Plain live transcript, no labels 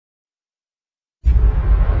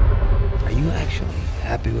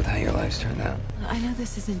happy with how your life's turned out? I know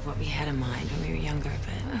this isn't what we had in mind when we were younger,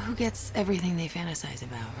 but who gets everything they fantasize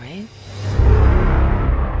about, right?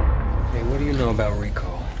 Hey, what do you know about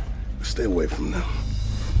recall? Stay away from them.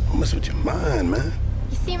 Don't mess with your mind, man.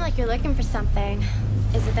 You seem like you're looking for something.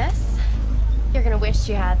 Is it this? You're gonna wish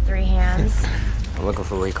you had 3 hands. I'm looking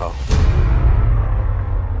for recall.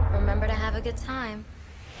 Remember to have a good time.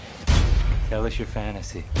 Tell us your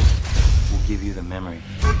fantasy. We'll give you the memory.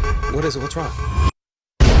 What is it? What's wrong?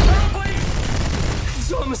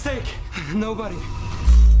 It's all a mistake. Nobody.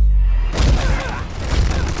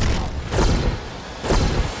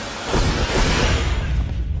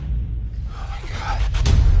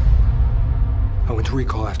 I went to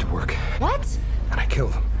recall after work, What? and I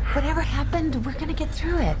killed him. Whatever happened, we're gonna get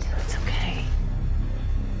through it. It's okay.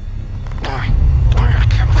 All right, I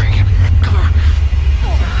can't break it. Come on.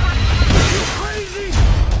 Crazy!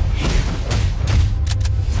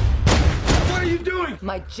 What are you doing?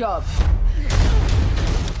 My job.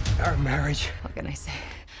 Our marriage. What can I say?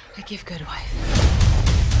 I give good wife.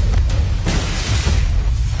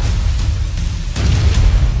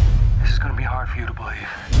 This is gonna be hard for you to believe.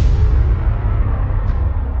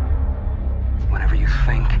 Whatever you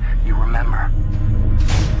think, you remember.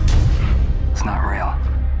 It's not real.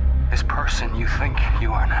 This person you think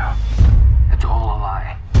you are now, it's all a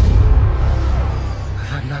lie.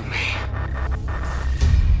 If I'm not me,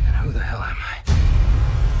 then who the hell am I?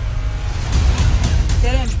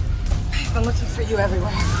 Get in. I've been looking for you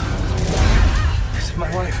everywhere. This is my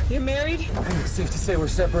wife. You're married? I think it's safe to say we're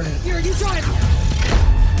separated. Here, you drive.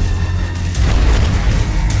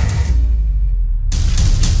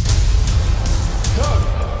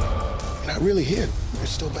 Not really here. You're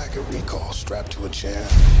still back at recall, strapped to a chair.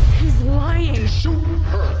 He's lying. Shoot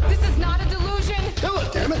her. This is not a delusion. Kill her,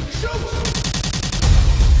 damn it. Shoot!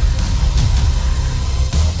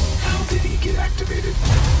 How did he get activated?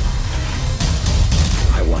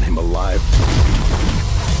 I want him alive.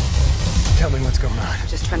 Tell me what's going on.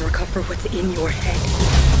 Just trying to recover what's in your head.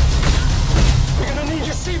 We're gonna need you